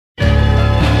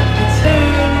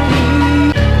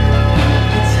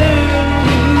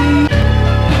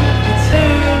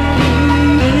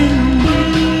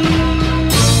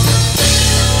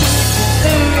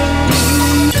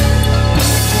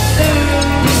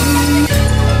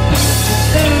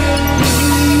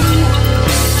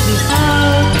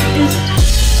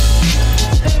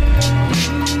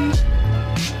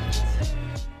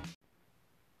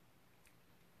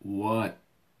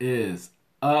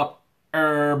up,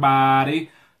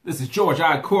 everybody? This is George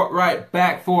Cortright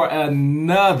back for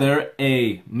another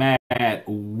Mad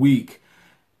Week.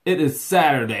 It is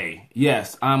Saturday.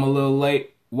 Yes, I'm a little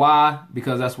late. Why?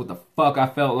 Because that's what the fuck I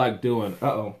felt like doing.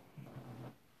 Uh-oh.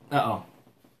 Uh-oh.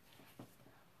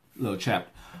 Little chap.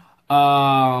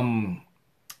 Yeah,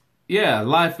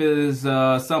 life is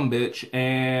some bitch,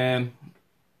 and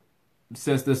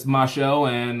since this is my show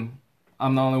and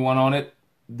I'm the only one on it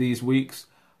these weeks,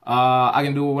 I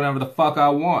can do whatever the fuck I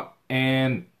want.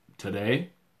 And today,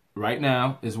 right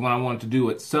now, is when I wanted to do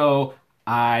it. So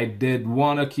I did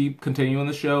want to keep continuing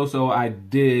the show, so I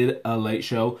did a late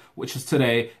show, which is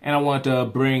today, and I want to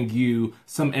bring you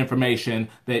some information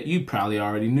that you probably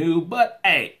already knew, but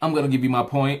hey, I'm going to give you my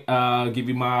point, give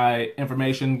you my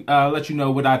information, let you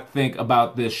know what I think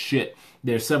about this shit.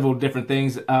 There's several different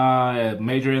things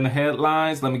major in the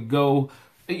headlines. Let me go.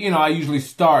 I usually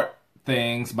start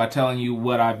things by telling you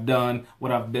what I've done,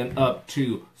 what I've been up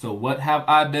to. So what have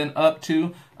I been up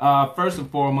to? First and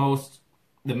foremost,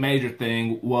 the major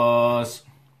thing was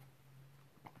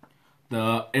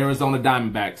the Arizona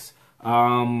Diamondbacks.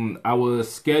 I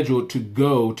was scheduled to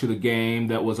go to the game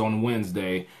that was on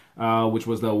Wednesday, which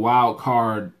was the wild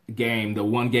card game, the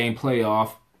one-game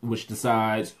playoff, which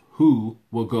decides who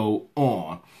will go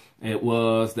on. It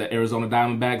was the Arizona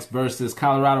Diamondbacks versus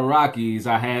Colorado Rockies.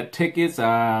 I had tickets.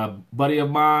 A buddy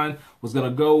of mine was going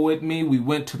to go with me. We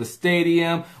went to the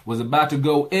stadium, was about to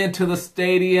go into the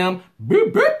stadium.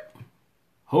 Boop, boop.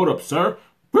 Hold up, sir.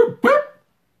 Boop, boop.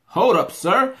 Hold up,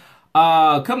 sir.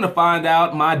 Come to find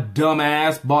out, my dumb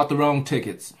ass bought the wrong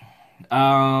tickets.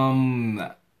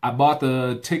 I bought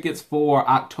the tickets for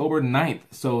October 9th,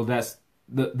 so that's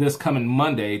this coming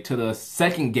Monday to the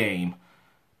second game,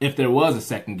 if there was a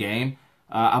second game.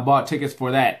 I bought tickets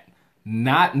for that,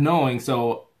 not knowing,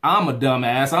 so I'm a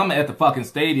dumbass. I'm at the fucking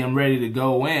stadium ready to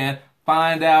go in,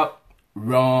 find out,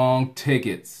 wrong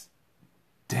tickets.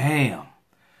 Damn.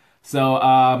 So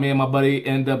me and my buddy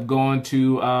end up going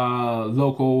to a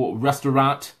local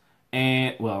restaurant,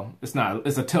 and, well, it's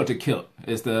a Tilted Kilt.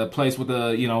 It's the place with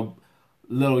the,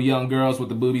 little young girls with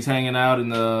the boobies hanging out in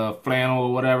the flannel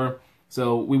or whatever.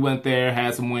 So we went there,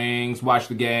 had some wings, watched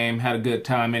the game, had a good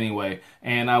time anyway.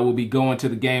 And I will be going to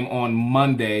the game on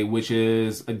Monday, which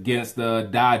is against the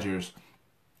Dodgers.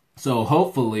 So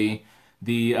hopefully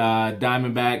the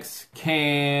Diamondbacks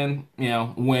can,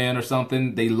 win or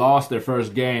something. They lost their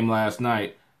first game last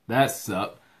night. That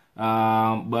sucked.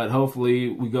 But hopefully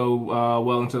we go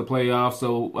well into the playoffs,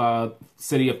 so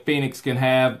City of Phoenix can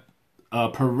have a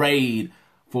parade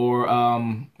for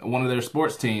one of their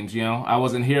sports teams. I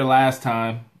wasn't here last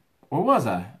time. Or was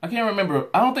I? I can't remember.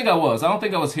 I don't think I was. I don't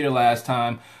think I was here last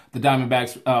time the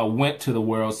Diamondbacks went to the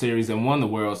World Series and won the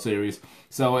World Series.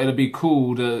 So it'll be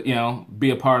cool to, be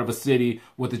a part of a city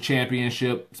with a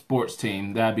championship sports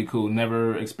team. That'd be cool.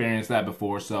 Never experienced that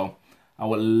before, so I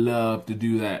would love to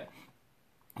do that.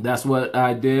 That's what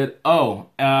I did. Oh,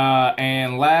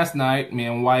 and last night, me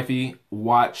and wifey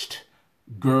watched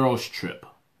Girls Trip.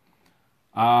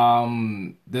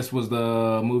 This was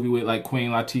the movie with like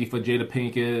Queen Latifah, Jada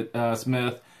Pinkett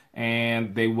Smith,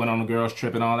 and they went on a girls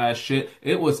trip and all that shit.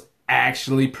 It was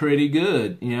actually pretty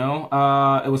good, it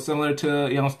was similar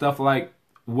to, stuff like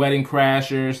Wedding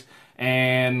Crashers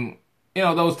and,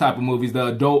 those type of movies, the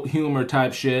adult humor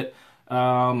type shit.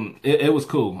 It was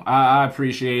cool. I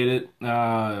appreciate it.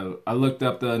 I looked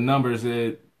up the numbers.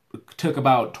 It took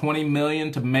about 20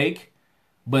 million to make,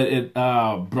 but it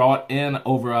brought in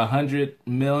over 100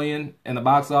 million in the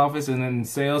box office and in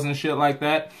sales and shit like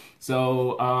that.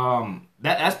 So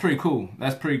that's pretty cool.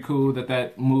 That's pretty cool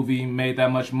that movie made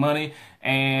that much money.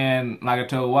 And like I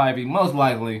told Wivey, most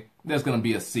likely there's gonna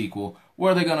be a sequel.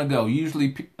 Where are they gonna go?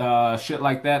 Usually shit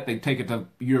like that, they take it to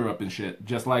Europe and shit.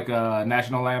 Just like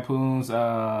National Lampoon's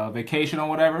Vacation or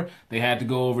whatever, they had to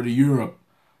go over to Europe.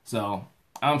 So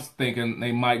I'm thinking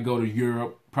they might go to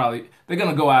Europe. Probably they're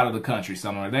gonna go out of the country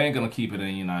somewhere. They ain't gonna keep it in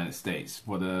the United States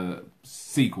for the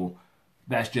sequel.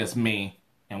 That's just me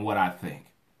and what I think.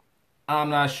 I'm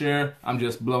not sure. I'm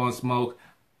just blowing smoke.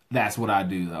 That's what I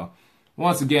do though.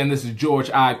 Once again, this is George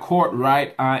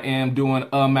Cortright. I am doing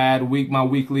a Mad Week, my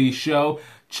weekly show.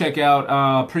 Check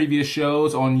out previous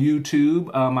shows on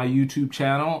YouTube, my YouTube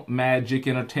channel, MadGiC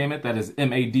Entertainment. That is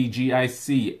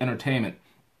MadGiC Entertainment.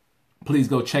 Please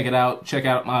go check it out. Check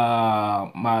out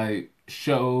my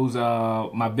shows,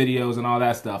 my videos, and all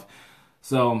that stuff.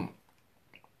 So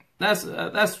that's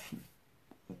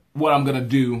what I'm gonna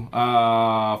do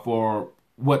for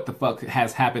what the fuck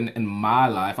has happened in my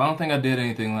life. I don't think I did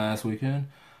anything last weekend.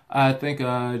 I think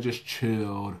I just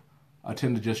chilled. I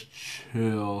tend to just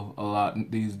chill a lot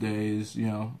these days,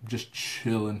 just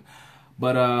chilling.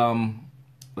 But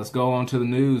let's go on to the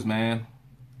news, man.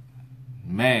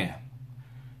 Man.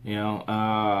 You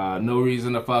know, no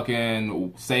reason to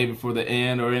fucking save it for the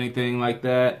end or anything like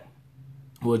that.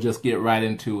 We'll just get right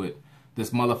into it. This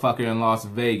motherfucker in Las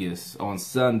Vegas on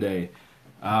Sunday,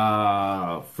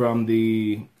 from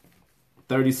the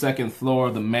 32nd floor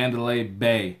of the Mandalay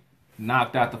Bay,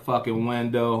 knocked out the fucking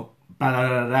window,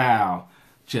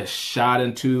 just shot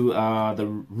into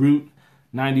the Route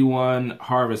 91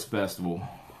 Harvest Festival.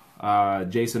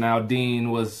 Jason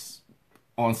Aldean was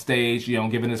on stage, you know,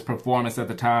 giving his performance at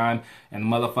the time, and the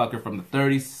motherfucker from the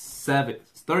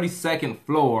 32nd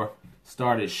floor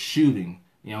started shooting,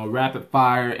 you know, rapid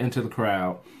fire into the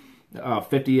crowd.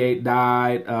 58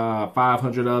 died,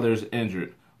 500 others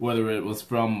injured, whether it was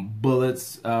from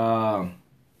bullets, you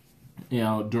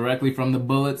know, directly from the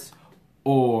bullets,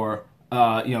 or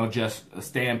you know, just a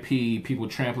stampede, people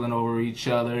trampling over each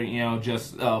other, you know,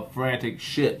 just frantic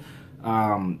shit.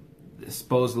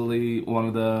 Supposedly one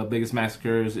of the biggest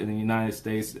massacres in the United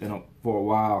States for a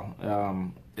while.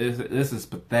 This is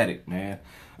pathetic, man.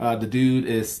 The dude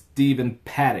is Stephen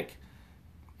Paddock.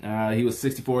 He was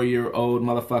 64-year-old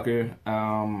motherfucker.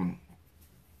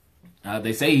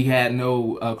 They say he had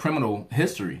no criminal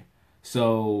history,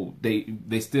 so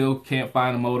they still can't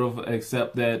find a motive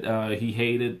except that he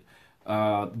hated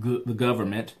the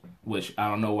government, which I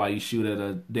don't know why you shoot at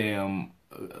a damn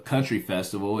country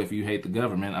festival if you hate the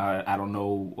government. I don't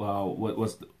know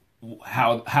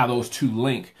how those two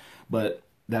link, but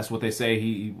that's what they say.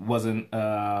 He wasn't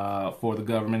for the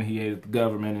government. He hated the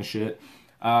government and shit.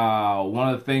 One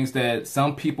of the things that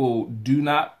some people do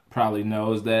not probably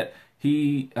know is that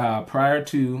he, prior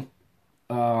to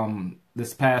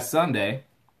this past Sunday,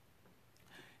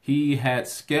 he had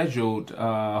scheduled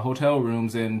hotel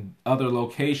rooms in other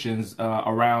locations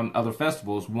around other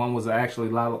festivals. One was actually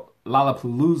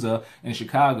Lollapalooza in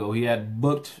Chicago. He had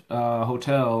booked a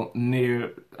hotel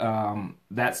near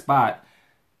that spot.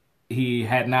 He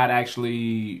had not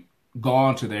actually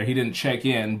gone to there. He didn't check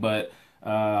in, but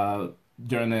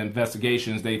during the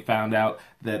investigations, they found out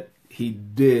that he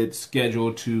did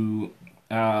schedule to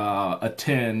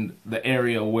attend the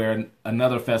area where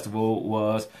another festival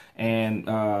was, and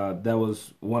that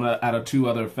was one out of two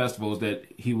other festivals that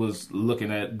he was looking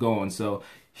at going. So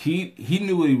he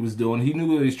knew what he was doing. He knew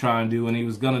what he was trying to do, and he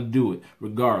was gonna do it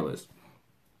regardless.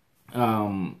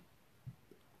 After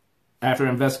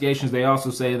investigations, they also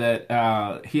say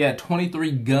that he had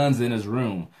 23 guns in his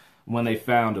room when they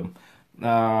found him.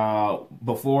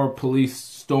 Before police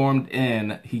stormed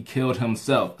in, he killed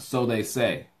himself, so they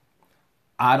say.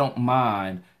 I don't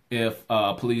mind if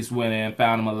police went in,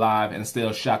 found him alive, and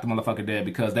still shot the motherfucker dead,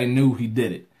 because they knew he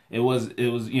did it. It was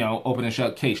you know, open and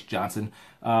shut case, Johnson.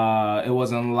 It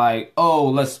wasn't like, oh,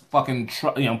 let's fucking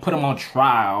put him on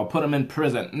trial, put him in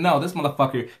prison. No, this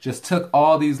motherfucker just took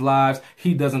all these lives.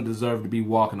 He doesn't deserve to be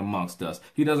walking amongst us.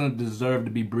 He doesn't deserve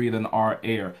to be breathing our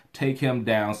air. Take him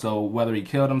down. So whether he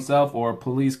killed himself or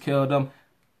police killed him,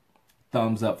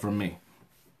 thumbs up from me.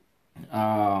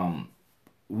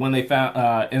 When they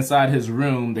found inside his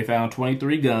room, they found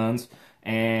 23 guns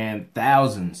and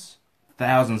thousands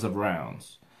of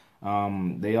rounds.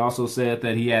 They also said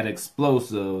that he had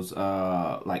explosives,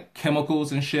 like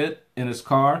chemicals and shit in his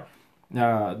car.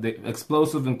 The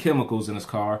explosive and chemicals in his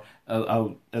car,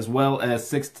 as well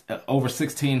as over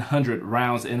 1,600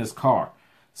 rounds in his car.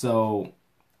 So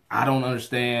I don't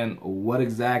understand what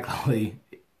exactly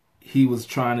he was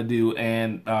trying to do.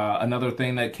 And another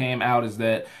thing that came out is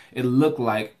that it looked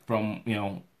like, from, you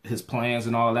know, his plans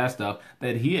and all that stuff,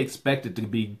 that he expected to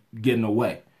be getting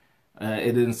away.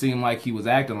 It didn't seem like he was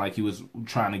acting like he was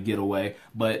trying to get away,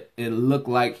 but it looked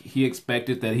like he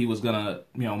expected that he was gonna,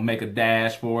 you know, make a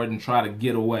dash for it and try to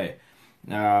get away.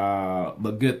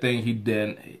 But good thing he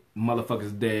didn't.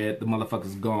 Motherfucker's dead. The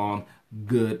motherfucker's gone.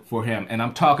 Good for him. And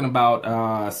I'm talking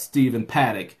about Stephen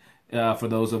Paddock. For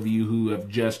those of you who have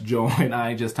just joined, I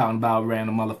ain't just talking about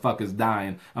random motherfuckers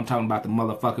dying. I'm talking about the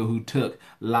motherfucker who took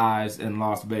lives in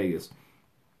Las Vegas.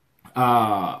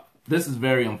 This is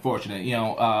very unfortunate. You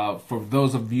know, for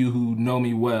those of you who know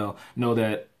me well, know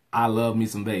that I love me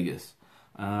some Vegas.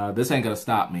 This ain't gonna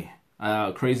stop me.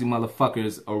 Crazy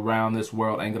motherfuckers around this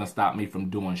world ain't gonna stop me from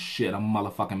doing shit. I'm a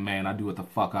motherfucking man. I do what the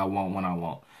fuck I want when I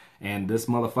want. And this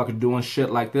motherfucker doing shit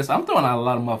like this, I'm throwing out a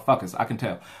lot of motherfuckers, I can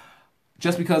tell.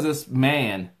 Just because this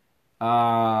man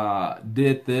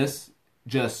did this,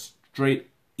 just straight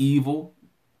evil,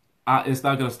 it's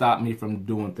not going to stop me from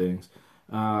doing things.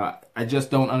 I just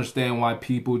don't understand why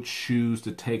people choose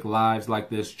to take lives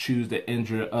like this, choose to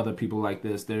injure other people like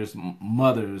this. There's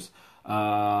mothers,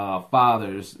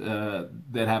 fathers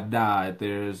that have died.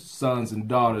 There's sons and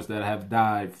daughters that have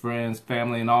died. Friends,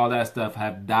 family, and all that stuff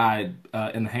have died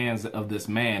in the hands of this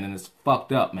man, and it's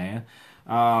fucked up, man.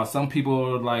 Some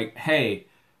people are like, hey,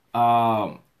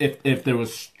 if there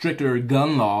was stricter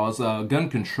gun laws, gun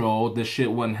control, this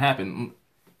shit wouldn't happen.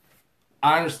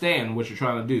 I understand what you're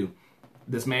trying to do.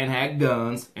 This man had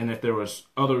guns, and if there was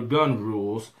other gun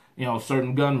rules,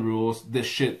 certain gun rules, this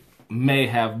shit may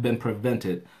have been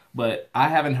prevented. But I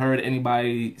haven't heard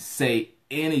anybody say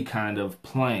any kind of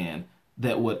plan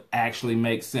that would actually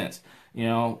make sense. We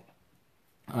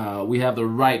have the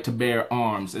right to bear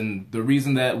arms, and the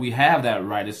reason that we have that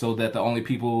right is so that the only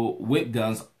people with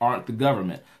guns aren't the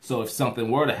government. So if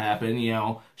something were to happen,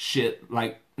 shit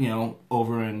like,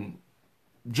 over in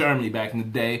Germany back in the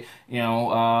day,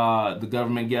 the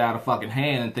government get out of fucking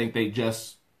hand and think they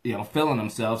just, feeling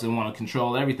themselves and want to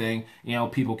control everything.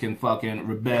 People can fucking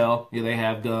rebel. They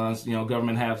have guns.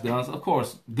 Government has guns. Of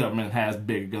course, government has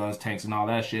big guns, tanks, and all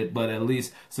that shit. But at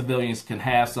least civilians can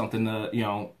have something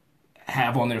to,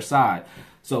 have on their side.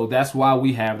 So that's why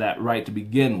we have that right to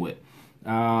begin with.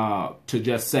 To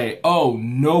just say, oh,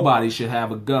 nobody should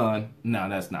have a gun. No,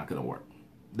 that's not going to work.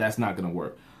 That's not going to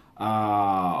work.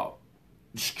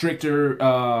 Stricter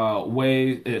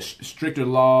stricter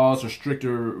laws or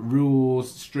stricter rules,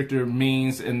 stricter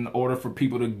means in order for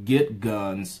people to get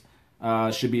guns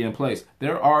should be in place.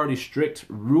 There are already strict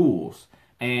rules,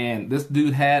 and this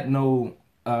dude had no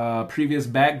previous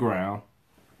background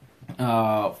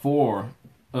for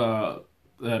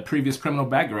previous criminal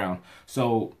background,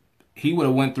 so he would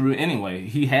have went through it anyway.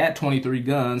 He had 23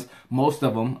 guns. Most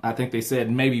of them, I think they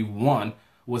said maybe one,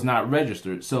 was not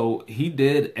registered. So he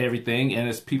did everything, and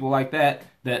it's people like that,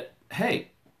 hey,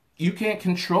 you can't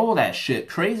control that shit.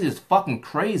 Crazy is fucking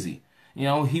crazy.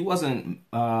 He wasn't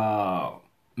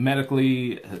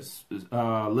medically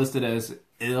listed as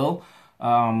ill.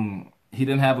 He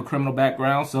didn't have a criminal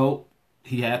background, so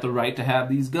he had the right to have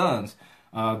these guns.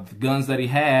 The guns that he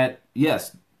had,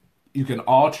 yes, you can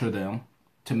alter them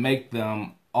to make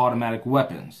them automatic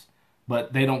weapons,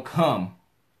 but they don't come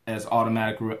as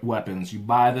automatic weapons. You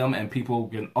buy them and people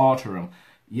can alter them.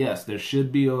 Yes, there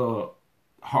should be a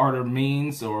harder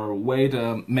means or way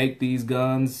to make these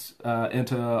guns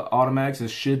into automatics. It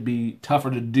should be tougher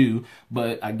to do,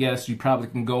 but I guess you probably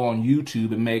can go on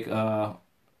YouTube and make a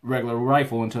regular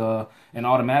rifle into an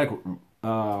automatic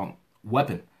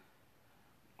weapon.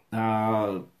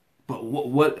 But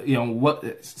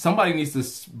what somebody needs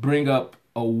to bring up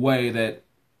a way that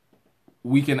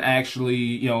we can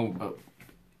actually,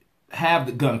 have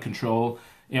the gun control.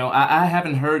 I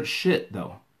haven't heard shit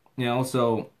though.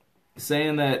 So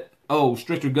saying that, oh,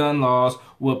 stricter gun laws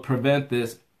will prevent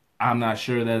this, I'm not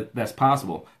sure that that's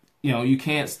possible. You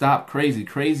can't stop crazy.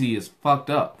 Crazy is fucked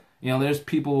up. There's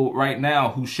people right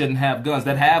now who shouldn't have guns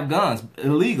that have guns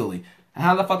illegally.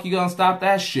 How the fuck you gonna stop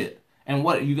that shit? And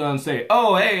what are you gonna say?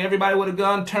 Oh, hey, everybody with a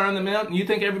gun, turn them in. You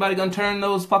think everybody gonna turn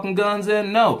those fucking guns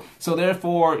in? No. So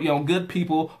therefore, good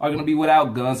people are gonna be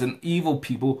without guns, and evil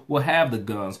people will have the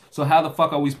guns. So how the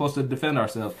fuck are we supposed to defend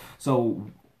ourselves? So,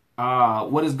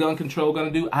 what is gun control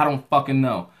gonna do? I don't fucking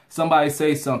know. Somebody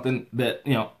say something that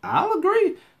I'll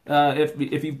agree.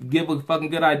 If you give a fucking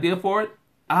good idea for it,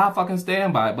 I'll fucking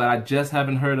stand by it. But I just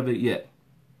haven't heard of it yet.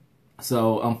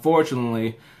 So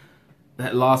unfortunately,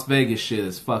 that Las Vegas shit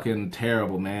is fucking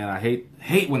terrible, man. I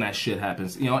hate when that shit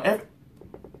happens.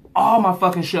 All my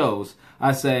fucking shows,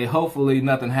 I say, hopefully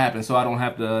nothing happens so I don't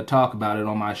have to talk about it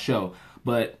on my show.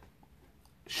 But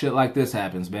shit like this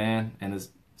happens, man. And it's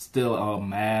still a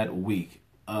mad week.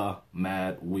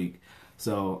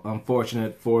 So,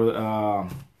 unfortunate for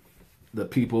the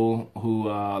people who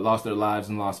lost their lives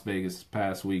in Las Vegas this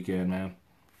past weekend, man.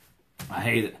 I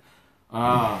hate it.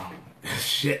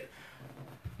 Shit.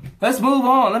 Let's move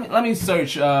on. Let me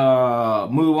search.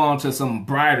 Move on to some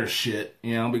brighter shit,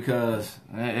 because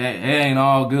it ain't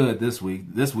all good this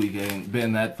week. This week ain't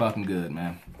been that fucking good,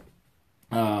 man.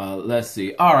 Let's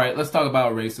see. All right, let's talk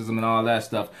about racism and all that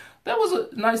stuff. There was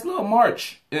a nice little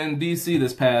march in D.C.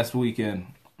 this past weekend.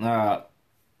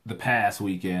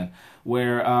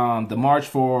 Where the March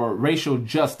for Racial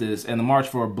Justice and the March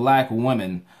for Black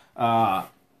Women.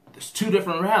 There's two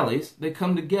different rallies. They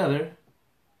come together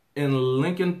in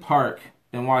Lincoln Park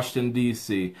in Washington,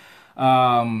 D.C.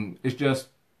 It's just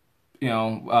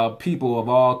people of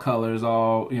all colors,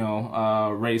 all,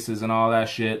 races and all that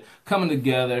shit coming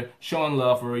together, showing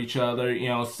love for each other,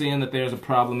 seeing that there's a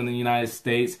problem in the United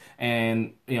States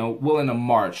and, willing to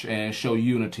march and show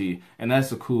unity. And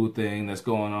that's a cool thing that's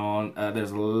going on.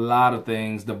 There's a lot of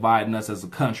things dividing us as a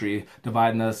country,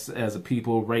 dividing us as a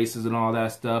people, races and all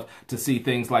that stuff. To see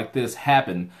things like this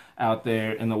happen out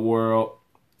there in the world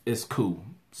is cool.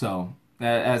 So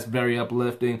that's very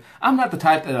uplifting. I'm not the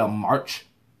type that'll march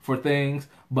for things,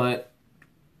 but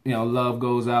love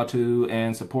goes out to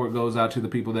and support goes out to the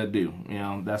people that do.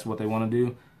 That's what they want to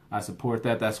do. I support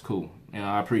that. That's cool.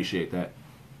 I appreciate that.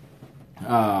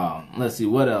 Let's see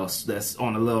what else that's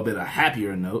on a little bit of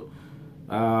happier note.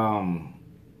 Don't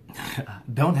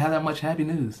have that much happy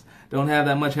news.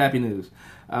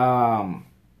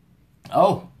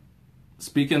 Oh,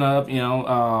 speaking of,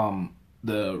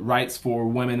 the rights for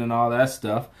women and all that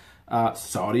stuff,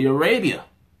 Saudi Arabia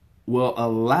will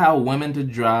allow women to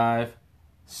drive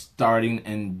starting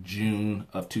in June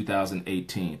of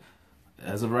 2018.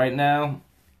 As of right now,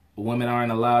 women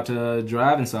aren't allowed to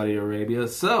drive in Saudi Arabia,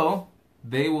 so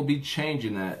they will be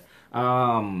changing that.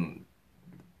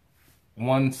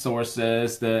 One source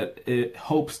says that it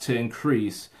hopes to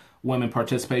increase women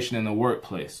participation in the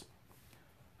workplace.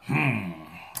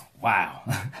 Wow.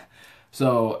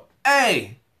 So,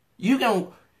 hey, you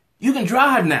can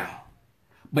drive now,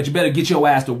 but you better get your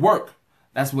ass to work.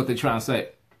 That's what they're trying to say.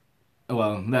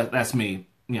 Well, that's me,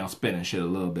 spinning shit a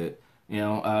little bit.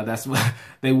 That's what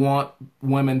they want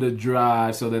women to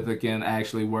drive so that they can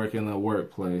actually work in the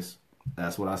workplace.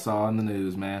 That's what I saw in the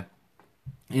news, man.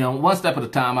 One step at a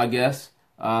time, I guess.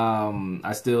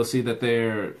 I still see that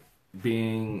they're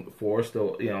being forced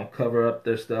to, cover up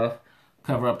their stuff,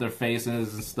 cover up their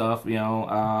faces and stuff.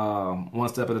 One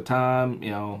step at a time.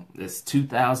 It's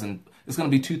 2000. It's gonna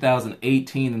be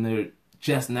 2018, and they're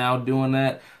just now doing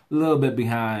that. A little bit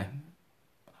behind,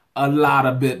 a lot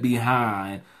of bit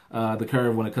behind the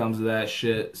curve when it comes to that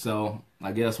shit. So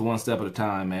I guess one step at a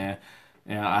time, man.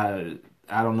 And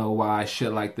I don't know why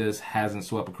shit like this hasn't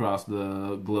swept across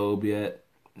the globe yet.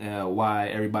 Why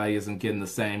everybody isn't getting the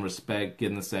same respect,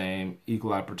 getting the same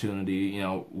equal opportunity,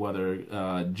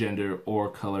 whether gender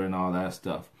or color and all that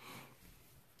stuff.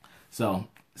 So,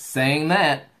 saying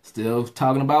that, still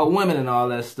talking about women and all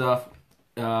that stuff,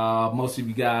 most of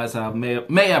you guys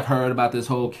may have heard about this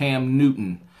whole Cam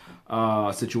Newton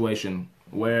situation,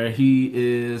 where he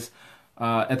is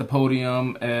at the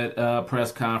podium at a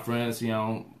press conference,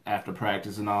 after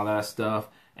practice and all that stuff,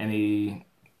 and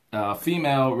a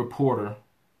female reporter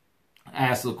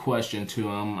asked a question to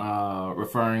him,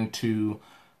 referring to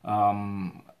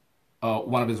one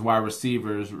of his wide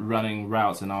receivers running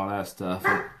routes and all that stuff.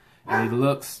 And he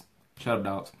looks, shut up,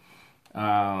 dogs.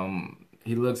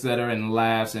 He looks at her and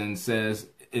laughs and says,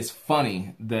 "It's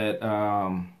funny that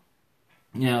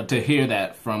to hear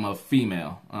that from a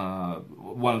female."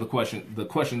 One of the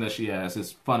question that she asked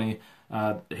is funny.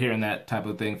 Hearing that type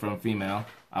of thing from a female.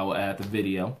 I will add the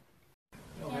video.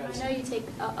 Yeah, I know you take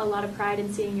a lot of pride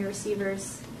in seeing your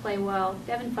receivers play well.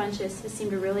 Devin Funchess has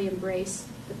seemed to really embrace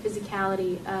the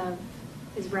physicality of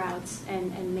his routes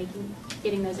and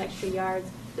getting those extra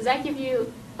yards. Does that give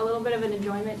you a little bit of an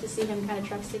enjoyment to see him kind of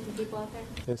truck sticking people out there?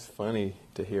 It's funny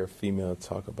to hear a female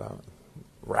talk about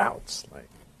routes.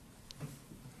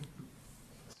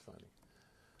 It's funny,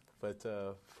 but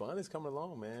fun is coming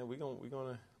along, man. We're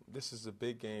gonna. This is a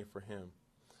big game for him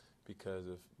because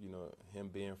of him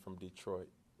being from Detroit,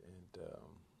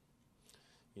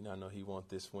 and I know he wants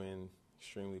this win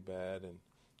extremely bad, and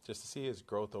just to see his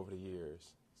growth over the years.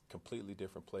 Completely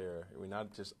different player. We're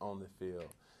not just on the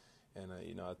field. And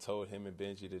I told him and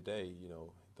Benji today,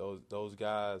 those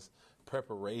guys'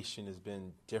 preparation has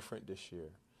been different this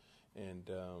year, and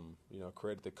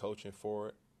credit the coaching for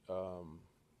it. And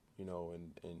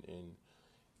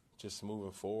just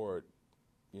moving forward,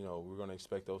 we're going to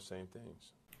expect those same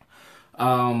things.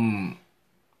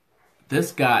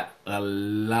 This got a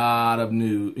lot of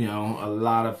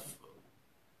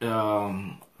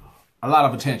a lot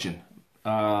of attention.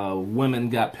 Women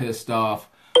got pissed off.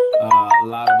 A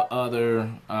lot of other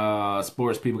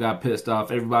sports people got pissed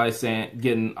off. Everybody's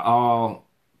getting all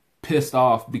pissed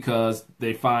off because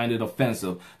they find it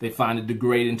offensive. They find it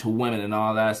degrading to women and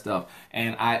all that stuff.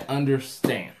 And I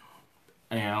understand.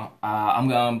 I'm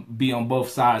going to be on both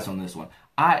sides on this one.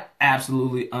 I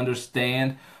absolutely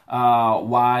understand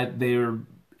why they're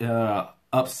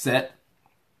upset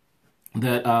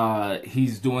that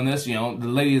he's doing this. The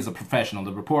lady is a professional.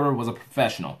 The reporter was a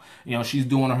professional. She's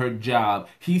doing her job.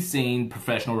 He's seen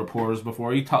professional reporters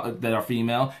before. That are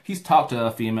female. He's talked to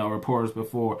female reporters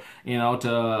before.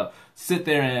 To sit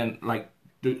there and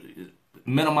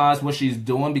minimize what she's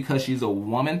doing because she's a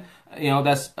woman,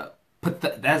 that's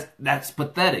that's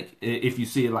pathetic if you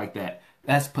see it like that.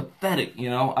 That's pathetic,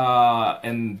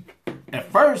 and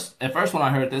at first when I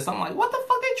heard this, I'm like, what the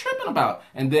fuck they tripping about?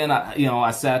 And then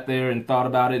I sat there and thought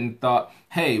about it and thought,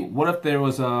 hey, what if there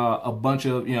was a bunch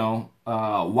of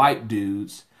white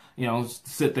dudes,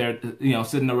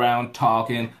 sitting around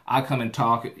talking. I come and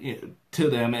talk to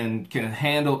them and can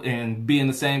handle and be in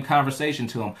the same conversation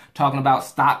to them, talking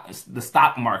about the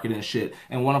stock market and shit.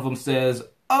 And one of them says,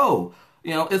 oh,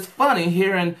 it's funny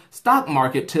hearing stock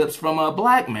market tips from a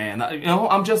black man.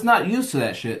 I'm just not used to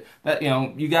that shit. That,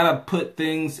 you gotta put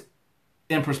things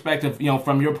in perspective,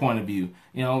 from your point of view.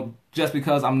 Just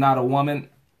because I'm not a woman,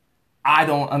 I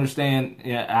don't understand.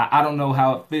 I don't know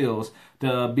how it feels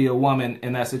to be a woman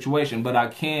in that situation, but I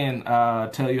can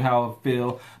tell you how I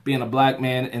feel being a black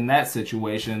man in that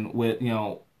situation with,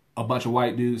 a bunch of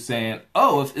white dudes saying,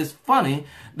 oh, it's funny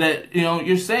that,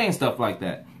 you're saying stuff like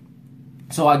that.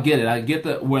 So I get it. I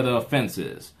get where the offense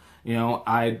is.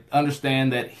 I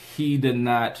understand that he did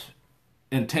not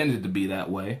intend it to be that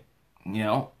way,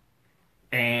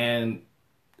 and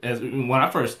when I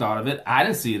first thought of it, I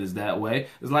didn't see it as that way.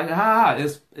 It's like,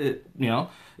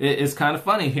 it's kind of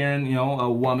funny hearing, a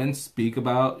woman speak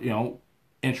about,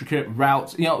 intricate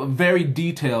routes, a very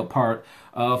detailed part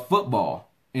of football.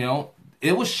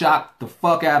 It would shock the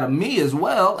fuck out of me as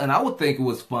well, and I would think it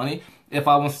was funny if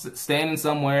I was standing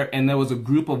somewhere and there was a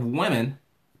group of women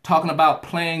talking about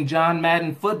playing John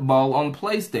Madden football on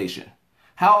PlayStation.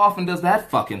 How often does that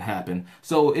fucking happen?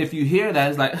 So if you hear that,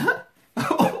 it's like,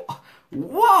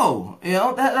 whoa,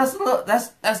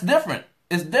 that's different.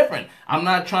 It's different. I'm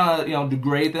not trying to,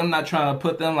 degrade them. I'm not trying to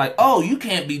put them like, oh, you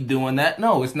can't be doing that.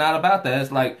 No, it's not about that.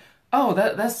 It's like, oh,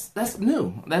 that's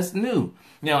new. That's new.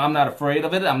 I'm not afraid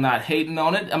of it. I'm not hating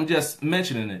on it. I'm just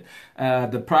mentioning it.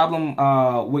 The problem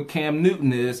with Cam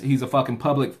Newton is he's a fucking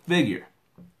public figure.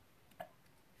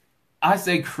 I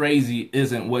say crazy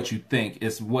isn't what you think.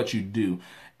 It's what you do.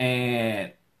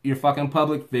 And you're a fucking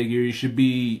public figure. You should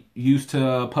be used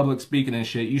to public speaking and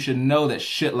shit. You should know that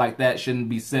shit like that shouldn't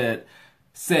be said.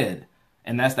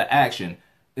 And that's the action.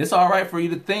 It's all right for you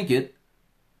to think it.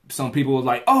 Some people are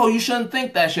like, oh, you shouldn't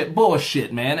think that shit.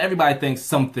 Bullshit, man. Everybody thinks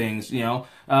some things, because,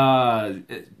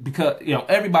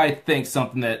 everybody thinks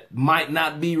something that might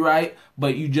not be right,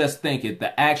 but you just think it.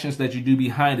 The actions that you do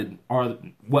behind it are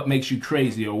what makes you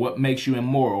crazy or what makes you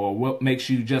immoral or what makes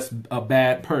you just a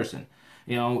bad person.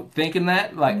 Thinking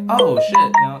that, like, oh,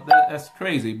 shit, that's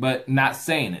crazy, but not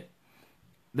saying it.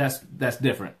 That's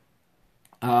different.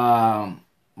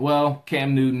 Well,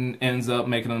 Cam Newton ends up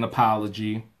making an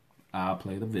apology. I'll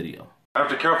play the video.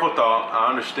 After careful thought, I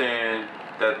understand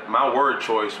that my word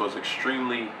choice was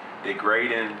extremely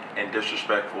degrading and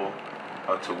disrespectful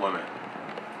to women.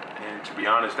 And to be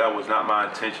honest, that was not my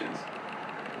intentions.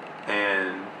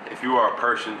 And if you are a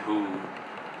person who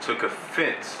took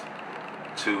offense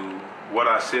to what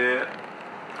I said,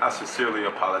 I sincerely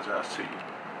apologize to you.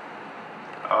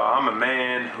 I'm a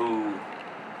man who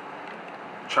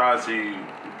tries to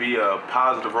be a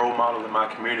positive role model in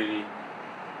my community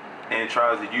and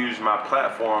tries to use my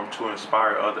platform to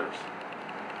inspire others.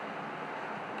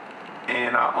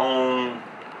 And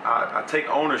I take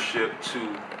ownership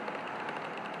to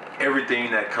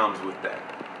everything that comes with that.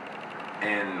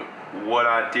 And what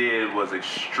I did was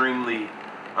extremely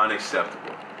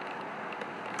unacceptable.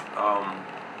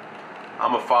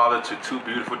 I'm a father to two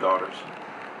beautiful daughters.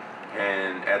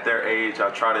 And at their age, I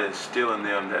try to instill in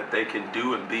them that they can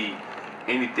do and be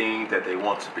anything that they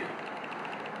want to be.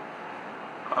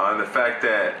 And the fact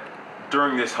that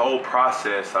during this whole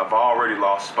process, I've already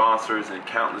lost sponsors and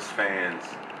countless fans,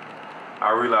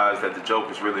 I realized that the joke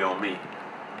is really on me.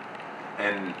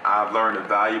 And I've learned a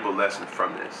valuable lesson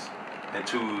from this. And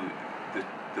to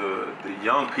the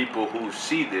young people who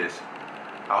see this,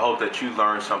 I hope that you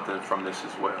learn something from this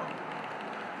as well.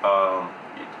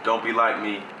 Don't be like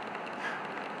me,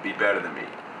 be better than me.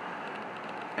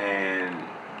 And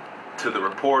to the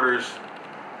reporters,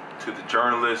 to the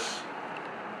journalists,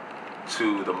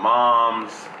 to the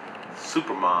moms,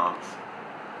 super moms,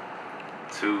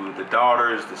 to the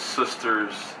daughters, the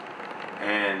sisters,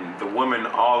 and the women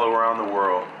all around the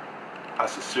world, I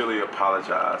sincerely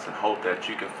apologize and hope that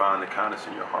you can find the kindness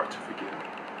in your heart to forgive me.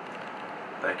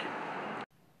 Thank you.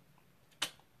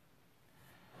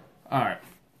 All right.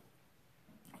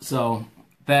 So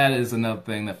that is another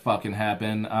thing that fucking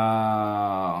happened.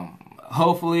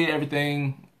 Hopefully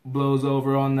everything blows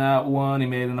over on that one. He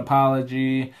made an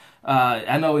apology.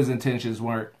 I know his intentions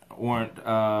weren't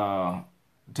to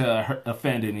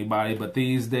offend anybody, but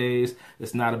these days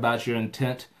it's not about your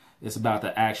intent. It's about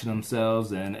the action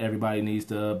themselves, and everybody needs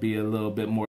to be a little bit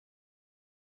more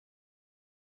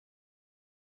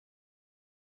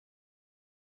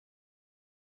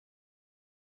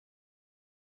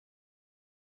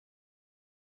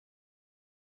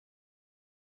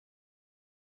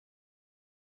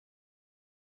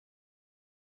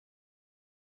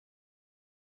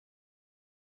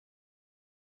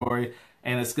story,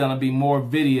 and it's gonna be more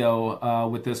video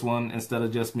with this one instead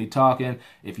of just me talking.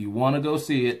 If you want to go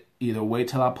see it, either wait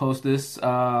till I post this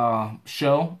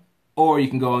show, or you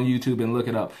can go on YouTube and look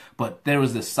it up. But there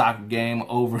was this soccer game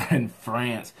over in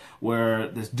France where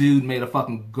this dude made a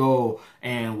fucking goal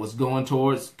and was going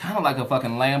towards kind of like a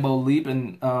fucking Lambo leap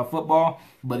in football,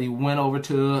 but he went over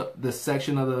to this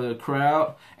section of the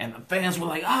crowd and the fans were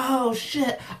like, oh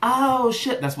shit, oh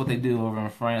shit. That's what they do over in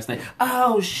France. They,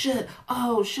 oh shit,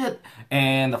 oh shit.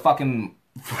 And the fucking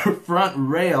front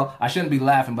rail, I shouldn't be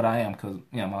laughing, but I am because,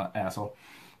 you know, I'm an asshole,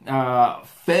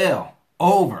 fell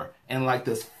over. And like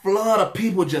this flood of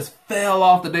people just fell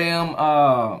off the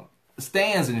damn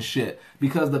stands and shit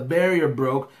because the barrier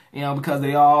broke, you know, because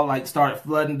they all like started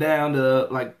flooding down to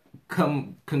like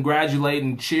come congratulate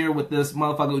and cheer with this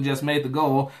motherfucker who just made the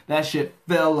goal. That shit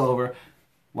fell over.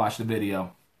 Watch the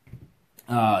video.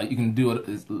 You can do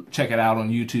it. Check it out on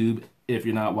YouTube if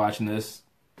you're not watching this.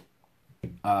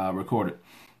 Record it.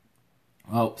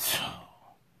 Oh.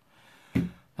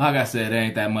 Like I said, there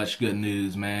ain't that much good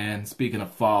news, man. Speaking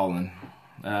of falling,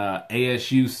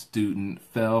 ASU student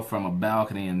fell from a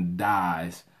balcony and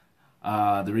dies.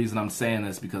 The reason I'm saying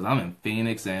this is because I'm in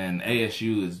Phoenix and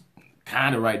ASU is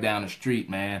kind of right down the street,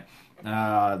 man.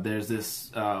 There's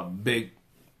this big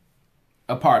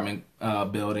apartment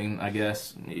building, I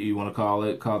guess you want to call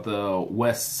it, called the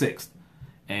West 6th.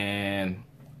 And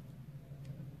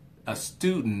a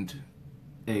student,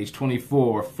 age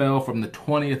 24, fell from the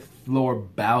 20th floor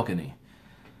balcony.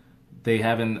 They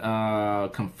haven't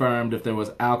confirmed if there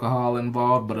was alcohol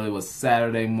involved, but it was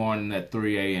Saturday morning at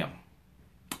 3 a.m.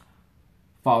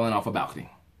 Falling off a balcony.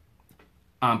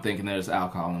 I'm thinking there's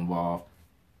alcohol involved.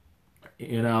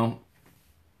 You know,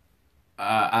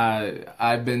 I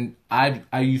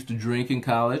used to drink in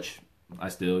college. I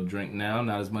still drink now,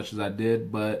 not as much as I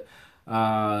did, but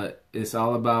it's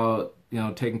all about, you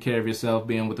know, taking care of yourself,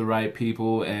 being with the right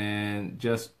people, and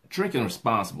just drinking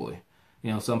responsibly.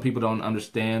 You know, some people don't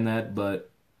understand that,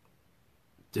 but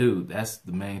dude, that's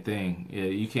the main thing. Yeah,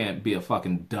 you can't be a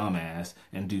fucking dumbass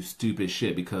and do stupid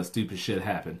shit because stupid shit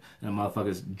happened. And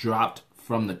motherfuckers dropped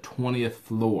from the 20th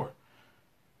floor.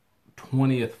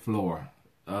 20th floor.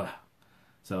 Ugh.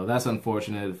 So that's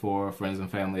unfortunate for friends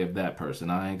and family of that person.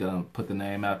 I ain't gonna put the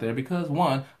name out there because,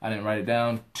 one, I didn't write it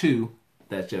down. Two,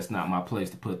 that's just not my place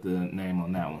to put the name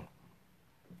on that one.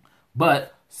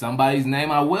 But somebody's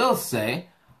name I will say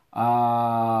is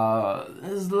a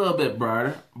little bit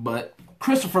brighter, but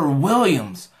Christopher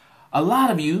Williams. A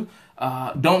lot of you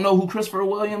don't know who Christopher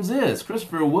Williams is.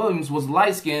 Christopher Williams was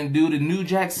light-skinned dude in New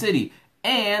Jack City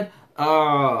and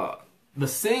the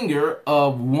singer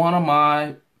of one of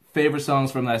my favorite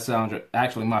songs from that soundtrack.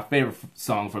 Actually, my favorite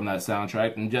song from that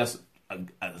soundtrack, and just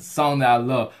a song that I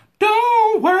love.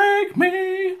 Don't wake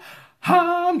me,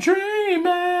 I'm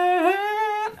dreaming.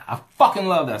 I fucking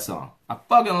love that song. I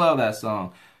fucking love that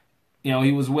song. You know,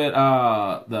 he was with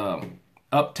the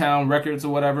Uptown Records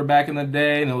or whatever back in the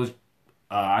day, and it was,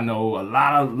 I know a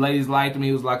lot of ladies liked him.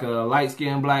 He was like a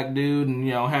light-skinned black dude, and,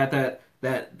 you know, had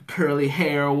that curly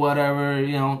hair or whatever,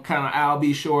 you know, kind of Al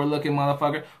B. Shore looking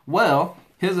motherfucker. Well,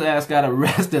 his ass got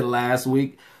arrested last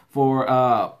week for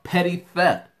petty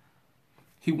theft.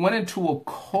 He went into a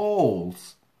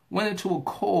Kohl's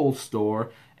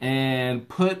store and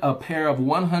put a pair of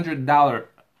 $100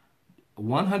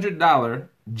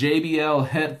 JBL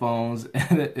headphones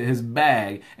in his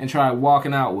bag and tried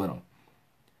walking out with them.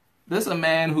 This is a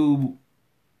man who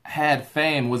had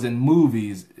fame, was in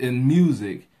movies, in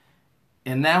music,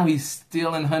 and now he's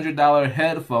stealing $100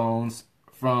 headphones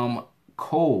from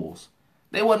Kohl's.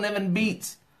 They wasn't even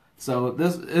Beats. So it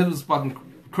was fucking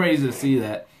crazy to see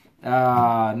that.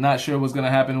 Not sure what's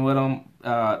gonna happen with him.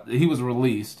 He was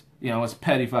released. You know, it's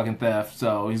petty fucking theft,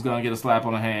 so he's gonna get a slap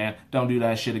on the hand. Don't do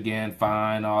that shit again.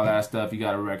 Fine, all that stuff. You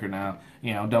got a record now.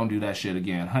 You know, don't do that shit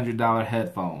again. $100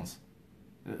 headphones.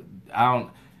 I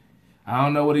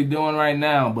don't know what he's doing right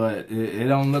now, but it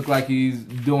don't look like he's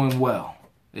doing well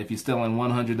if he's stealing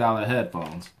 $100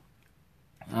 headphones.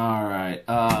 All right.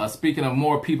 Speaking of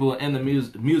more people in the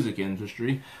music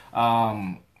industry,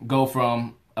 go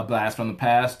from a blast from the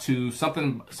past to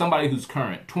somebody who's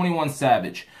current. 21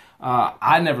 Savage.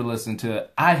 I never listened to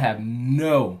it. I have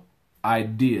no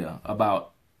idea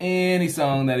about any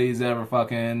song that he's ever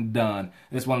fucking done.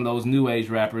 It's one of those new age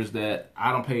rappers that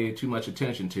I don't pay too much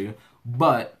attention to,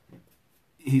 but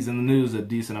he's in the news a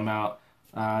decent amount.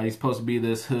 He's supposed to be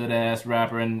this hood ass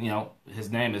rapper, and his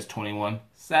name is 21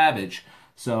 Savage.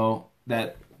 So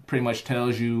that pretty much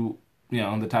tells you,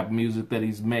 the type of music that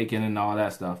he's making and all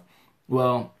that stuff.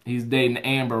 Well, he's dating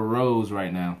Amber Rose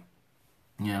right now.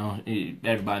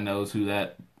 Everybody knows who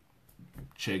that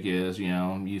chick is.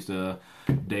 Used to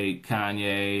date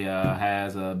Kanye,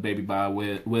 has a baby by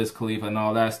Wiz Khalifa and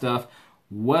all that stuff.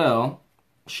 Well,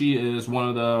 she is one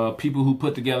of the people who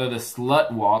put together the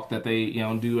Slut Walk that they,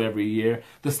 do every year.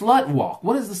 The Slut Walk.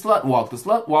 What is the Slut Walk? The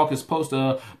Slut Walk is supposed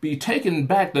to be taking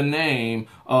back the name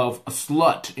of a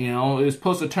slut. It's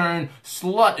supposed to turn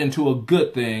slut into a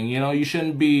good thing. You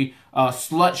shouldn't be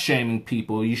slut shaming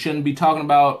people. You shouldn't be talking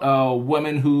about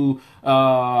women who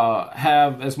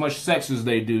have as much sex as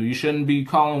they do. You shouldn't be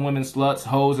calling women sluts,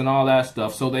 hoes, and all that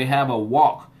stuff. So they have a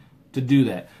walk to do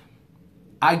that.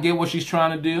 I get what she's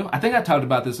trying to do. I think I talked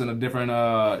about this in a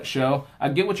different show. I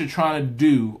get what you're trying to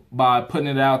do by putting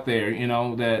it out there,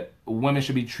 that women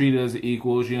should be treated as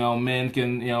equals. Men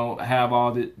can, have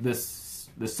all the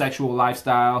sexual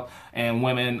lifestyle, and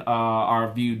women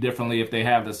are viewed differently if they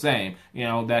have the same.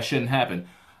 That shouldn't happen.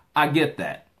 I get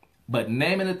that. But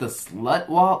naming it the Slut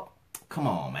Walk? Come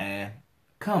on, man.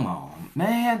 Come on,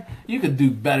 man. You could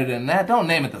do better than that. Don't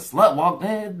name it the Slut Walk.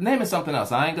 Name it something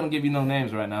else. I ain't going to give you no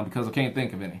names right now because I can't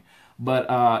think of any.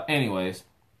 But anyways,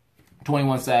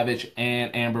 21 Savage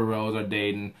and Amber Rose are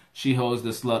dating. She holds the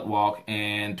Slut Walk,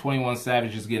 and 21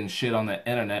 Savage is getting shit on the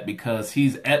internet because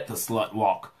he's at the Slut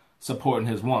Walk supporting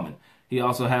his woman. He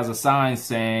also has a sign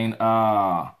saying,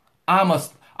 I'm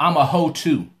a hoe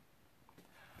too.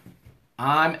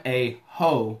 I'm a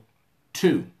hoe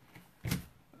too.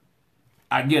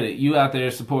 I get it. You out there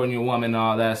supporting your woman and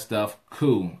all that stuff.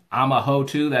 Cool. I'm a hoe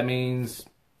too. That means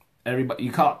everybody.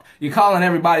 You're calling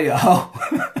everybody a hoe.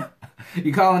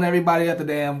 You're calling everybody at the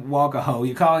damn walk a hoe.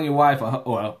 You're calling your wife a hoe,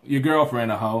 or your girlfriend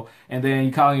a hoe, and then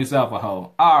you're calling yourself a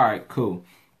hoe. All right, cool.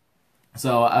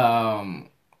 So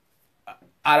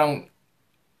I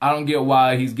don't get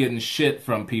why he's getting shit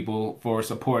from people for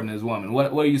supporting his woman.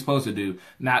 What are you supposed to do?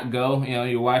 Not go?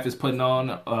 Your wife is putting on,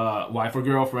 wife or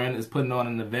girlfriend is putting on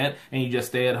an event, and you just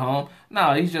stay at home?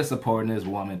 No, he's just supporting his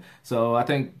woman. So I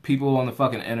think people on the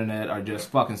fucking internet are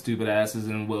just fucking stupid asses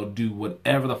and will do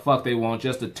whatever the fuck they want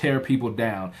just to tear people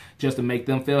down, just to make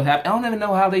them feel happy. I don't even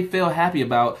know how they feel happy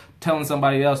about telling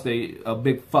somebody else they a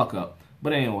big fuck up.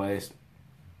 But anyways,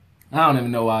 I don't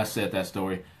even know why I said that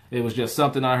story. It was just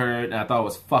something I heard, and I thought it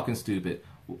was fucking stupid.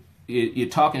 You're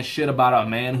talking shit about a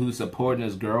man who's supporting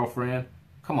his girlfriend?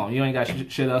 Come on, you ain't got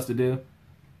shit else to do?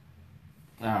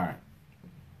 Alright.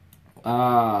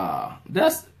 I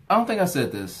don't think I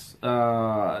said this.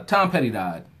 Tom Petty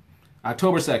died.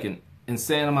 October 2nd, in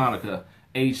Santa Monica,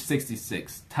 age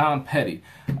 66. Tom Petty.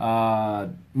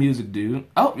 Music dude.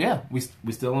 Oh, yeah, we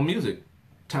still on music.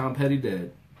 Tom Petty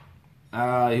dead.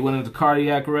 He went into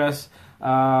cardiac arrest.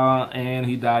 And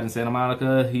he died in Santa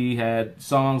Monica. He had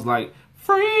songs like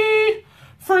Free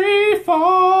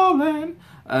Falling,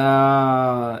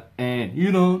 and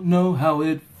You Don't Know How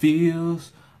It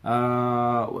Feels.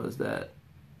 What is that?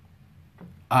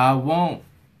 I Won't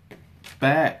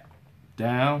Back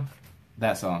Down.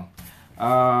 That song.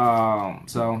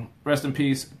 So rest in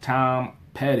peace, Tom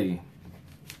Petty.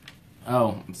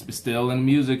 Oh, still in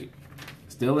music.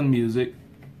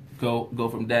 Go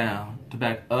from down to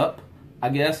back up, I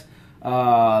guess.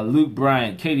 Luke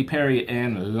Bryan, Katy Perry,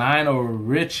 and Lionel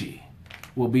Richie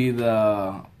will be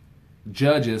the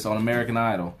judges on American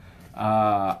Idol.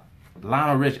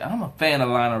 Lionel Richie, I'm a fan of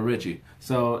Lionel Richie,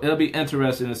 so it'll be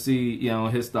interesting to see,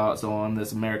 his thoughts on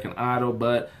this American Idol.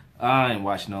 But I ain't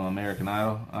watching no American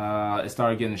Idol. It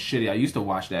started getting shitty. I used to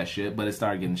watch that shit, but it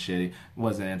started getting shitty.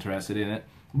 Wasn't interested in it.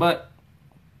 But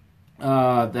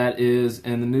that is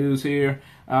in the news here.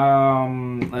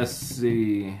 Let's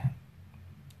see.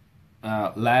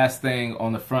 Last thing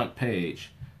on the front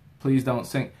page. Please don't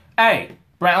sing. Hey,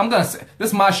 Brad, I'm gonna sing. This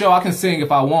is my show. I can sing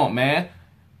if I want, man.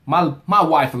 My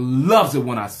wife loves it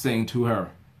when I sing to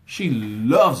her. She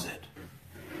loves it.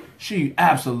 She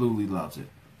absolutely loves it.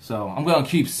 So I'm gonna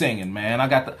keep singing, man. I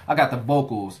got the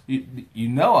vocals. You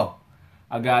know,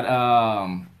 I got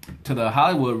to the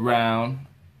Hollywood round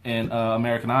in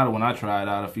American Idol when I tried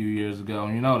out a few years ago.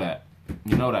 You know that,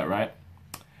 right?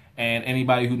 And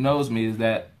anybody who knows me is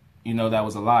that. That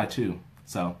was a lie too.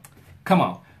 So, come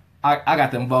on. I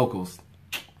got them vocals.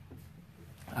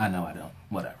 I know I don't.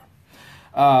 Whatever.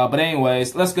 But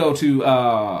anyways, let's go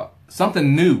to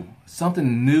something new.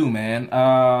 something new, man.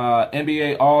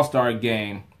 NBA All-Star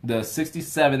Game, the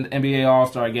 67th NBA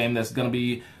All-Star Game that's going to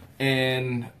be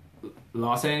in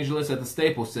Los Angeles at the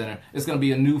Staples Center. It's going to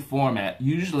be a new format.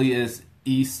 Usually it's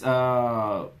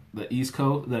the East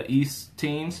Coast, the East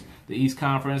teams, the East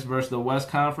Conference versus the West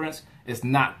Conference. It's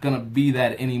not going to be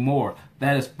that anymore.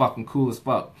 That is fucking cool as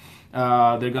fuck.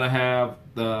 They're going to have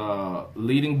the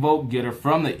leading vote getter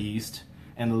from the East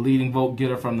and the leading vote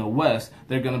getter from the West.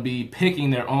 They're going to be picking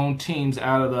their own teams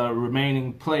out of the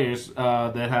remaining players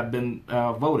that have been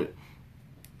voted.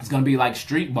 It's going to be like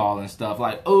street ball and stuff.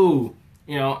 Like, oh,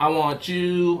 you know, I want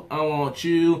you.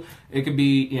 It could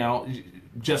be, you know,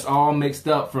 just all mixed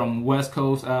up from West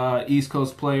Coast, East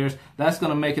Coast players. That's going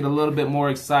to make it a little bit more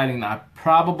exciting. I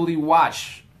probably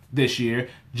watch this year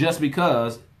just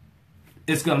because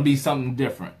it's going to be something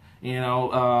different. You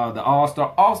know, the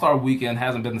All-Star weekend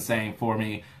hasn't been the same for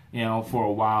me, you know, for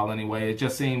a while anyway. It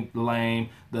just seemed lame.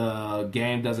 The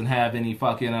game doesn't have any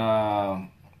fucking,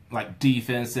 like,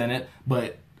 defense in it.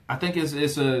 But I think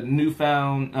it's a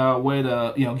newfound way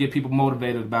to, you know, get people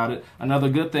motivated about it. Another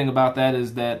good thing about that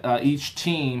is that each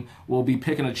team will be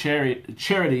picking a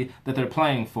charity that they're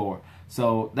playing for.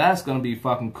 So that's going to be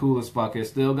fucking cool as fuck. It's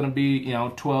still going to be, you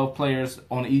know, 12 players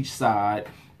on each side.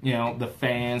 You know, the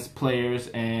fans, players,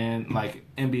 and, like,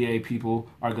 NBA people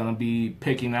are going to be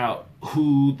picking out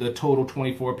who the total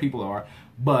 24 people are.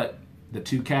 But the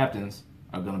two captains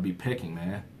are going to be picking,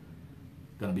 man.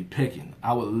 Going to be picking.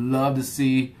 I would love to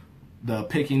see the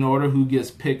picking order, who gets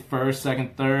picked first,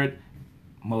 second, third.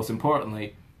 Most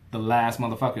importantly, the last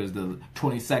motherfuckers, the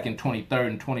 22nd, 23rd,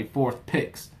 and 24th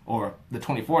picks. Or the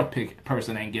 24th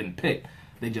person ain't getting picked.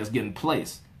 They just getting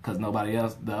placed because nobody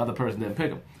else, the other person didn't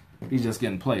pick them. He's just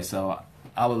getting placed. So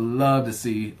I would love to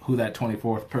see who that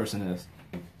 24th person is.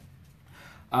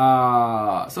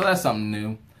 So that's something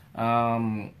new.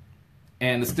 And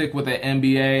to stick with the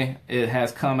NBA, it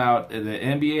has come out, the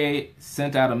NBA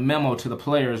sent out a memo to the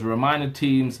players reminding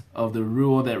teams of the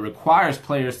rule that requires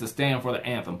players to stand for the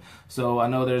anthem. So I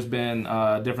know there's been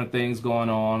different things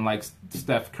going on, like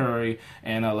Steph Curry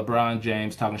and LeBron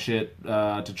James talking shit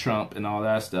to Trump and all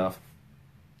that stuff.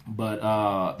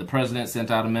 But the president sent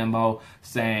out a memo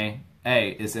saying,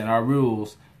 hey, it's in our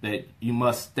rules that you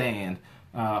must stand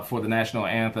for the national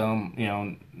anthem. You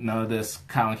know, none of this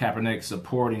Colin Kaepernick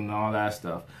supporting and all that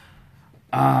stuff.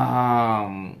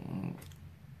 I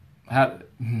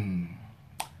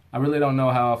really don't know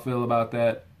how I feel about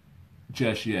that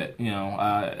just yet. You know,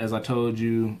 as I told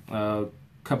you a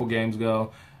couple games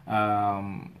ago,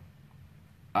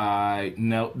 I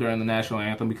knelt during the national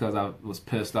anthem because I was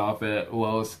pissed off at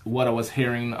what I was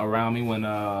hearing around me when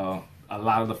a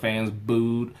lot of the fans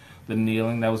booed the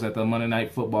kneeling. That was at the Monday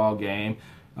Night Football game.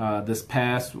 This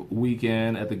past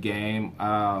weekend at the game,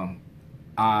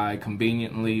 I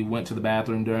conveniently went to the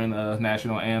bathroom during the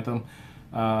national anthem.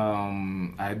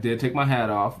 I did take my hat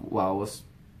off while I was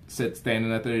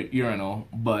standing at the urinal,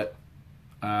 but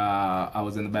I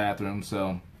was in the bathroom,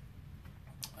 so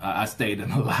I stayed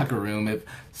in the locker room.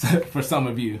 For some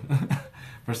of you,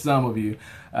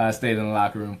 I stayed in the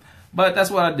locker room. But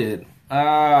that's what I did.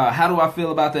 How do I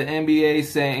feel about the NBA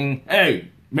saying, hey,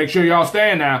 make sure y'all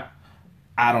stand now?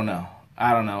 I don't know.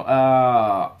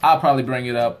 I'll probably bring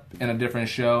it up in a different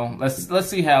show. Let's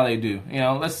see how they do. You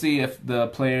know, let's see if the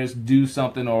players do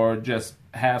something or just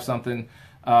have something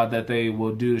that they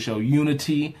will do to show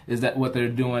unity. Is that what they're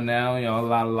doing now? You know, a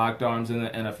lot of locked arms in the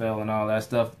NFL and all that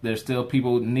stuff. There's still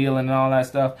people kneeling and all that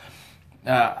stuff.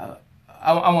 I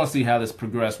want to see how this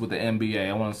progresses with the NBA.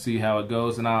 I want to see how it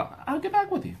goes, and I'll get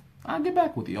back with you. I'll get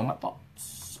back with you on my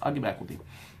thoughts. I'll get back with you.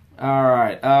 All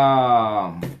right.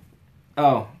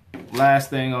 Last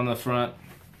thing on the front.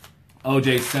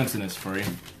 O.J. Simpson is free.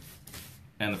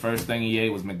 And the first thing he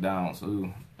ate was McDonald's.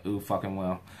 Ooh, fucking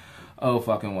well. Oh,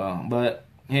 fucking well. But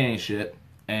he ain't shit.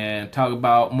 And talk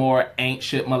about more ain't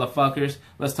shit motherfuckers.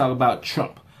 Let's talk about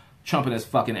Trump. Trump and his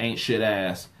fucking ain't shit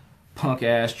ass. Punk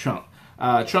ass Trump.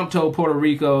 Trump told Puerto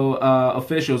Rico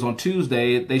officials on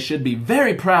Tuesday they should be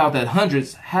very proud that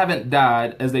hundreds haven't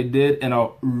died as they did in a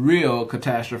real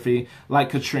catastrophe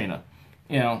like Katrina.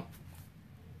 You know,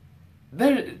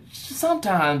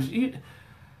 sometimes it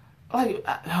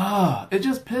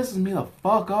just pisses me the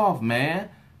fuck off, man.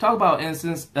 Talk about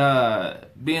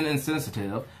being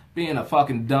insensitive, being a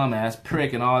fucking dumbass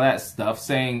prick and all that stuff,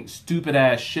 saying stupid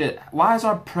ass shit. Why is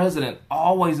our president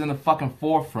always in the fucking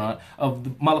forefront of the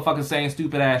motherfuckers saying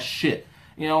stupid ass shit?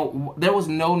 You know, there was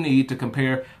no need to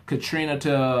compare Katrina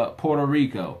to Puerto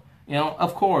Rico. You know,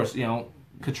 of course, you know,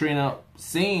 Katrina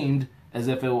seemed as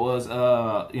if it was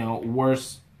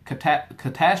worse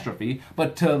catastrophe,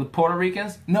 but to the Puerto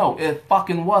Ricans, no, it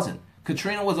fucking wasn't.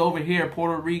 Katrina was over here.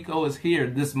 Puerto Rico is here.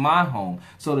 This is my home.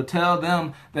 So to tell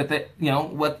them that they,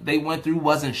 what they went through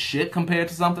wasn't shit compared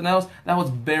to something else, that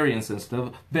was very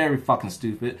insensitive, very fucking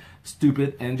stupid,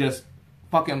 and just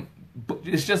fucking,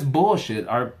 it's just bullshit.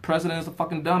 Our president is a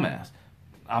fucking dumbass.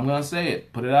 I'm gonna say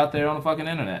it. Put it out there on the fucking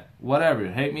internet. Whatever.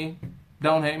 Hate me,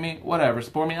 don't hate me, whatever.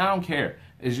 Support me, I don't care.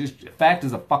 It's just, fact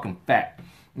is a fucking fact.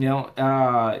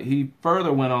 He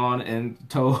further went on and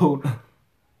told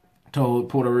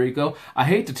Puerto Rico, I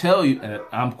hate to tell you,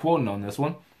 I'm quoting on this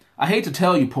one, I hate to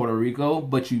tell you, Puerto Rico,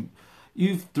 but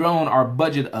you've thrown our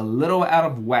budget a little out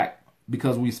of whack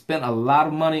because we spent a lot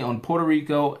of money on Puerto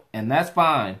Rico, and that's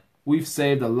fine. We've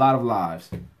saved a lot of lives.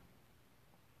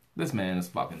 This man is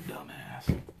fucking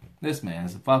dumbass. This man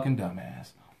is a fucking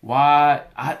dumbass. Why?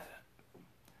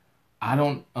 I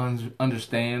don't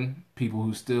understand people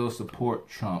who still support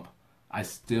Trump. I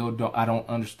don't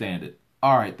understand it.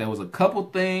 All right, there was a couple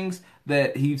things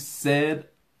that he said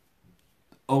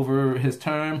over his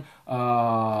term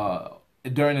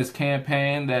during his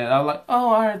campaign that I was like, oh,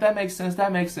 all right, that makes sense.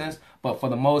 But for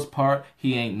the most part,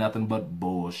 he ain't nothing but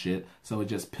bullshit. So it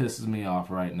just pisses me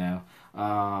off right now.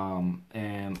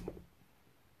 And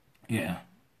yeah,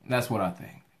 that's what I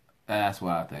think.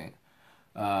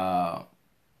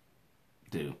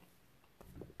 Dude.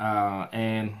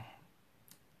 And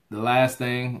the last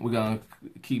thing, we're going to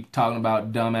keep talking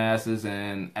about dumbasses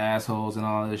and assholes and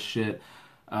all this shit.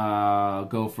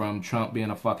 Go from Trump being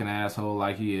a fucking asshole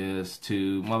like he is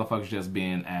to motherfuckers just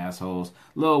being assholes.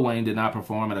 Lil Wayne did not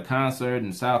perform at a concert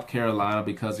in South Carolina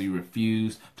because he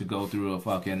refused to go through a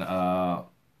fucking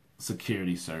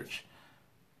security search.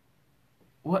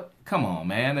 What? Come on,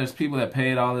 man. There's people that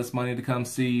paid all this money to come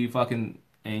see you fucking,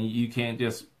 and you can't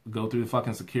just go through the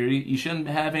fucking security. You shouldn't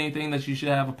have anything that you should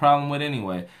have a problem with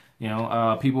anyway.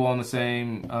 People on the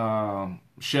same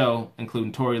show,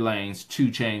 including Tory Lanez, 2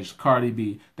 Chainz, Cardi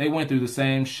B, they went through the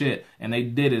same shit, and they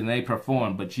did it, and they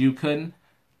performed, but you couldn't?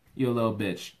 You a little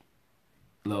bitch,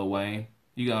 Lil Wayne.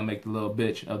 You gonna make the little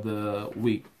bitch of the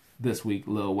week this week,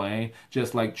 Lil Wayne,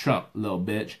 just like Trump, little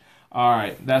bitch. All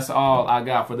right, that's all I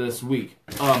got for this week,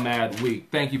 Mad Week.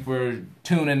 Thank you for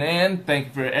tuning in. Thank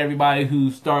you for everybody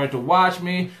who started to watch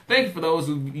me. Thank you for those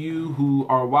of you who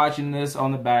are watching this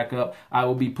on the backup. I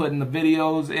will be putting the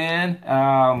videos in,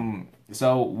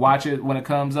 so watch it when it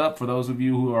comes up. For those of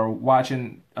you who are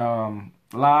watching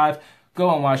live,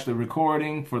 go and watch the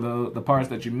recording for the parts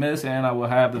that you miss, and I will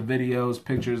have the videos,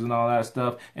 pictures, and all that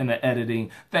stuff in the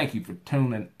editing. Thank you for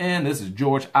tuning in. This is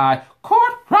George I.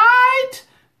 Cortright.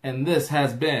 And this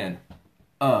has been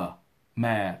a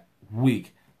Mad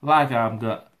Week. Like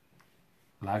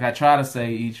I try to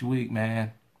say each week,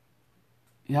 man.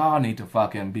 Y'all need to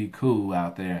fucking be cool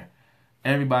out there.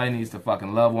 Everybody needs to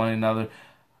fucking love one another,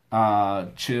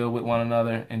 chill with one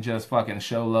another, and just fucking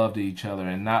show love to each other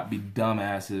and not be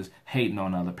dumbasses hating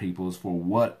on other people's for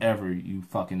whatever you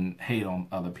fucking hate on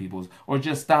other people's, or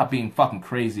just stop being fucking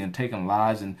crazy and taking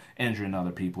lives and injuring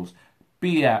other people's.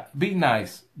 Be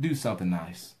nice. Do something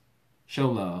nice.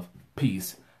 Show love.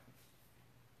 Peace.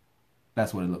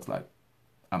 That's what it looks like.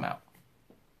 I'm out.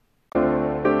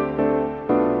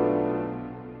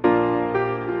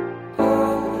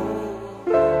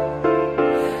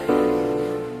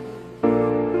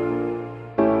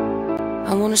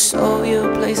 I wanna show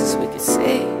you places we could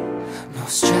see. No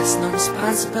stress, no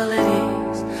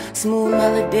responsibilities. Smooth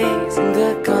melodies and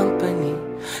good company.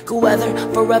 Good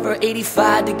weather, forever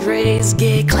 85 degrees.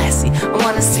 Get classy, I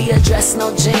wanna see a dress,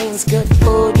 no jeans. Good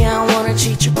food, yeah, I wanna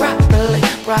treat you properly.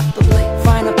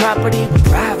 Find a property with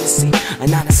privacy.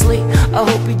 And honestly, I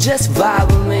hope you just vibe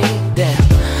with me. Damn,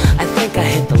 I think I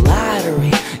hit the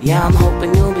lottery. Yeah, I'm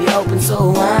hoping you'll be open to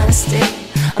honesty.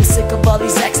 I'm sick of all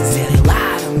these exes, yeah, they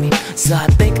lie to me. So I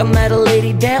think I met a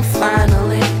lady, damn,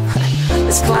 finally.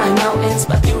 Let's climb mountains,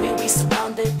 by beauty we survive.